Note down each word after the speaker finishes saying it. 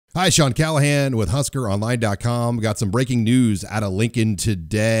Hi, Sean Callahan with HuskerOnline.com. Got some breaking news out of Lincoln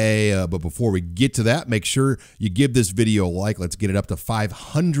today. But before we get to that, make sure you give this video a like. Let's get it up to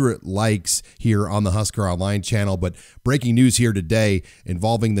 500 likes here on the Husker Online channel. But breaking news here today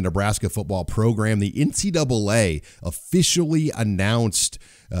involving the Nebraska football program. The NCAA officially announced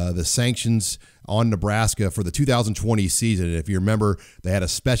the sanctions on Nebraska for the 2020 season. And if you remember, they had a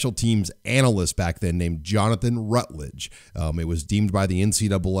special teams analyst back then named Jonathan Rutledge. It was deemed by the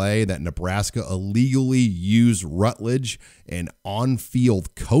NCAA that Nebraska illegally used Rutledge and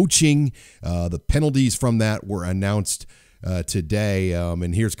on-field coaching. The penalties from that were announced today,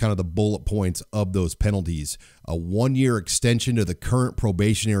 and here's kind of the bullet points of those penalties. A 1-year extension to the current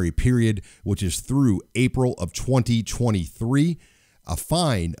probationary period, which is through April of 2023. A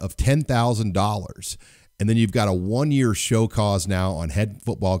fine of $10,000. And then you've got a 1-year show cause now on head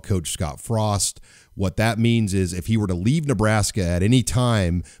football coach Scott Frost. What that means is if he were to leave Nebraska at any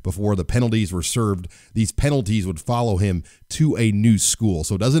time before the penalties were served, these penalties would follow him to a new school.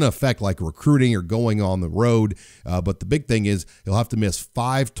 So it doesn't affect like recruiting or going on the road. But the big thing is he'll have to miss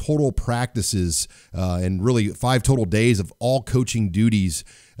 5 total practices and really 5 total days of all coaching duties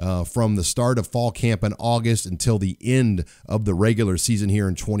from the start of fall camp in August until the end of the regular season here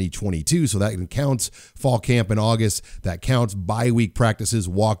in 2022. So that counts fall camp in August. That counts bye-week practices,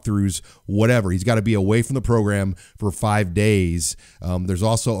 walkthroughs, whatever. He's got to be away from the program for 5 days. There's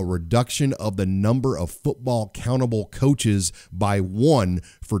also a reduction of the number of football countable coaches by 1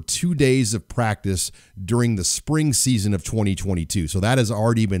 for 2 days of practice during the spring season of 2022. So that has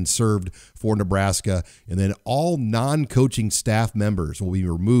already been served for Nebraska. And then all non-coaching staff members will be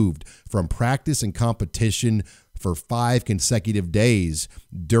removed from practice and competition for 5 consecutive days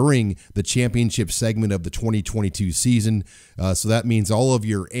during the championship segment of the 2022 season. So that means all of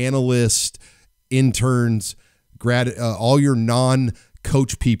your analysts, interns, all your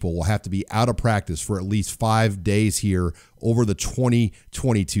non-coach people will have to be out of practice for at least 5 days here over the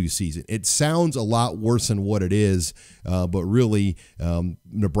 2022 season. It sounds a lot worse than what it is, but really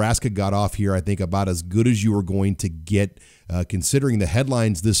Nebraska got off here, I think, about as good as you were going to get considering the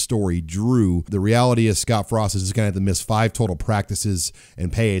headlines this story drew. The reality is Scott Frost is just going to have to miss 5 total practices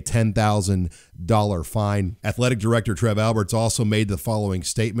and pay a $10,000 fine. Athletic Director Trev Alberts also made the following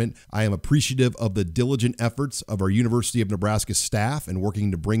statement: "I am appreciative of the diligent efforts of our University of Nebraska staff in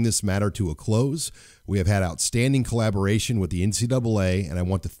working to bring this matter to a close. We have had outstanding collaboration with the NCAA, and I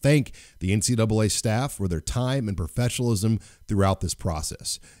want to thank the NCAA staff for their time and professionalism throughout this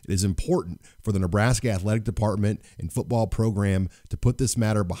process. It is important for the Nebraska Athletic Department and football program to put this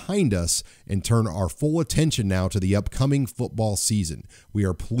matter behind us and turn our full attention now to the upcoming football season. We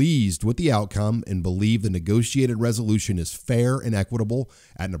are pleased with the outcome and believe the negotiated resolution is fair and equitable.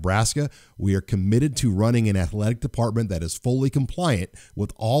 At Nebraska, we are committed to running an athletic department that is fully compliant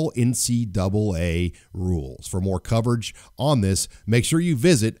with all NCAA rules." For more coverage on this, make sure you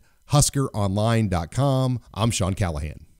visit HuskerOnline.com. I'm Sean Callahan.